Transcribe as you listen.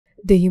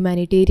The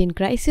humanitarian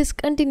crisis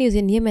continues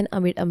in Yemen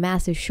amid a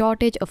massive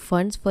shortage of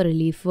funds for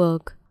relief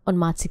work. On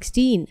March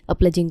 16, a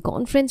pledging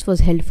conference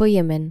was held for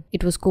Yemen.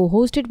 It was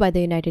co-hosted by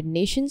the United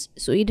Nations,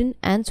 Sweden,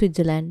 and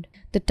Switzerland.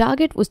 The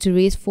target was to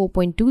raise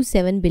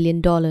 $4.27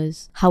 billion.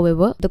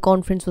 However, the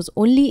conference was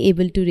only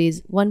able to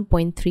raise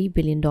 $1.3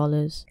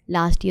 billion.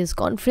 Last year's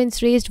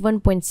conference raised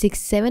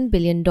 $1.67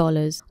 billion,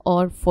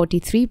 or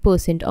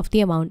 43% of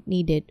the amount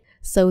needed.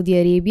 Saudi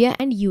Arabia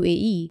and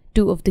UAE,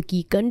 two of the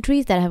key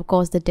countries that have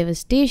caused the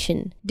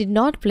devastation, did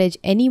not pledge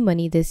any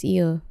money this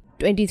year.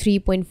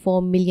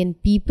 23.4 million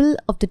people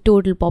of the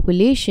total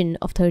population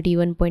of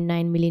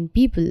 31.9 million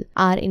people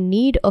are in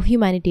need of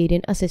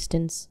humanitarian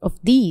assistance. Of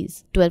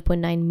these,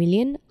 12.9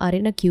 million are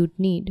in acute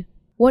need.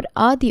 What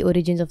are the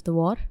origins of the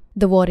war?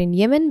 The war in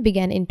Yemen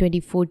began in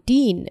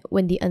 2014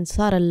 when the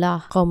Ansar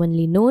Allah,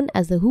 commonly known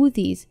as the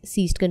Houthis,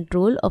 seized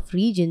control of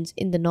regions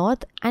in the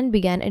north and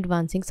began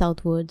advancing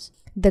southwards.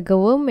 The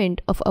government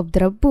of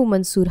Abdrabbu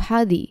Mansur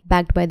Hadi,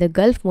 backed by the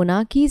Gulf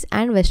monarchies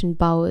and Western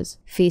powers,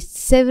 faced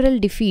several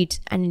defeats,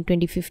 and in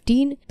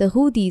 2015, the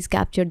Houthis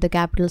captured the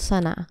capital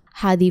Sana'a.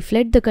 Hadi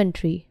fled the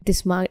country.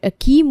 This marked a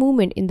key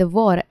moment in the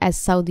war as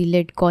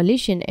Saudi-led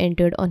coalition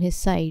entered on his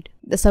side.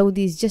 The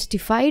Saudis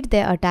justified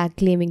their attack,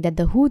 claiming that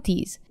the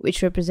Houthis,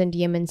 which represent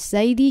Yemen's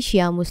Zaidi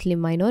Shia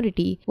Muslim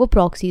minority, were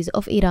proxies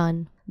of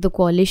Iran. The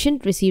coalition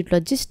received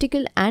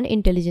logistical and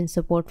intelligence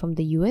support from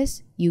the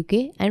US,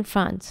 UK, and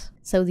France.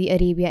 Saudi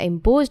Arabia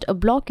imposed a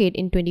blockade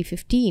in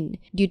 2015,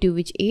 due to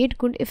which aid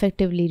couldn't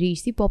effectively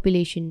reach the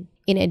population.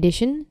 In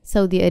addition,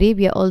 Saudi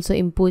Arabia also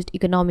imposed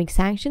economic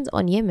sanctions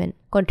on Yemen,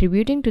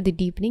 contributing to the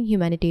deepening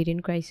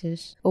humanitarian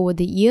crisis. Over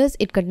the years,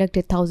 it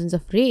conducted thousands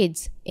of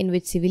raids, in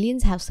which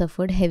civilians have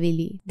suffered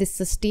heavily. This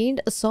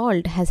sustained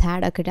assault has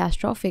had a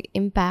catastrophic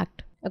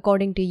impact.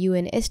 According to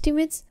UN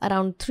estimates,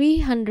 around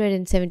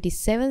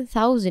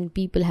 377,000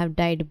 people have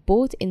died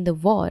both in the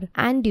war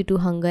and due to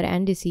hunger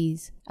and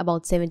disease.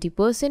 About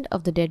 70%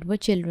 of the dead were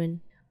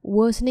children.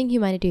 Worsening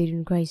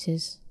humanitarian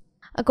crisis.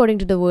 According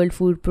to the World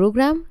Food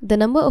Programme, the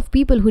number of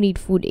people who need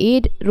food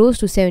aid rose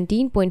to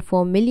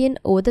 17.4 million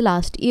over the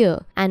last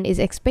year and is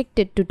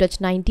expected to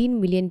touch 19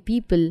 million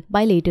people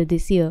by later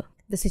this year.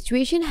 The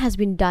situation has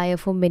been dire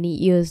for many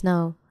years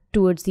now.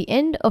 Towards the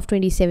end of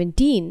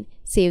 2017,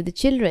 Save the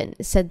Children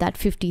said that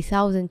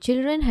 50,000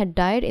 children had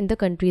died in the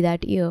country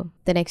that year.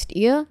 The next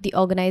year, the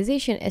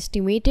organization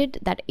estimated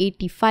that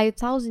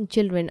 85,000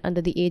 children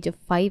under the age of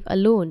 5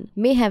 alone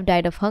may have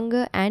died of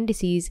hunger and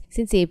disease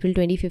since April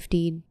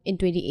 2015. In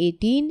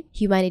 2018,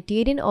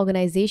 humanitarian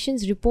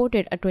organizations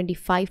reported a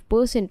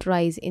 25%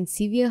 rise in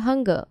severe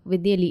hunger,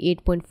 with nearly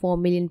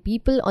 8.4 million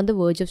people on the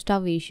verge of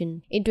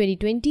starvation. In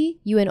 2020,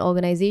 UN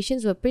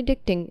organizations were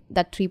predicting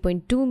that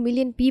 3.2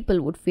 million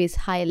people would face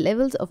high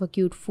levels of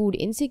acute food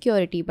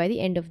insecurity by the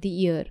end of the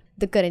year.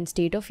 The current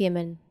state of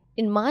Yemen.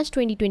 In March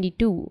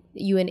 2022,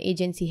 the UN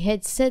agency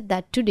heads said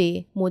that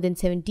today, more than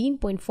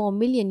 17.4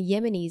 million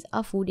Yemenis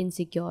are food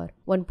insecure.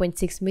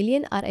 1.6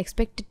 million are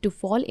expected to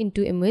fall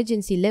into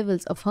emergency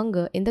levels of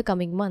hunger in the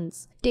coming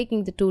months,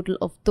 taking the total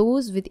of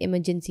those with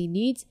emergency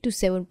needs to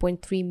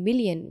 7.3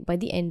 million by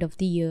the end of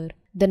the year.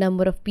 The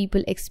number of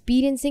people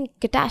experiencing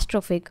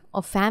catastrophic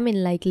or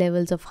famine-like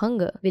levels of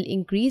hunger will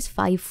increase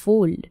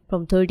fivefold,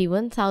 from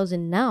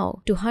 31,000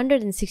 now to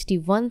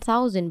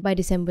 161,000 by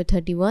December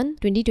 31,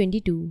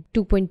 2022.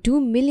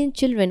 2.2 million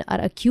children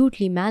are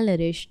acutely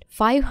malnourished,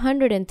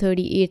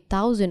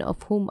 538,000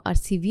 of whom are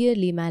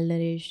severely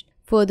malnourished.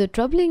 Further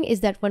troubling is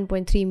that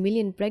 1.3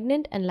 million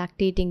pregnant and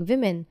lactating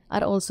women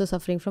are also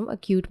suffering from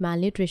acute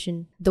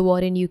malnutrition. The war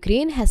in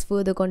Ukraine has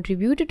further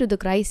contributed to the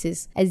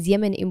crisis, as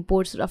Yemen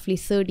imports roughly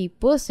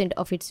 30%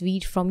 of its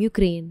wheat from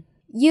Ukraine.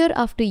 Year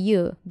after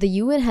year, the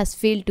UN has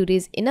failed to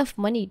raise enough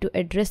money to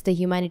address the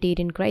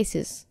humanitarian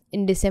crisis.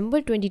 In December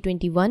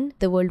 2021,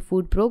 the World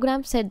Food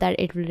Programme said that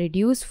it will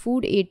reduce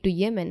food aid to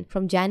Yemen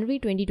from January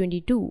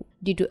 2022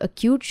 due to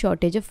acute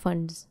shortage of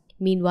funds.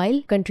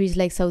 Meanwhile, countries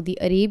like Saudi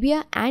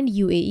Arabia and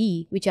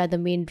UAE, which are the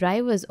main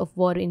drivers of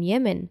war in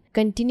Yemen,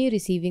 continue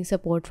receiving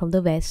support from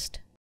the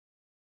West.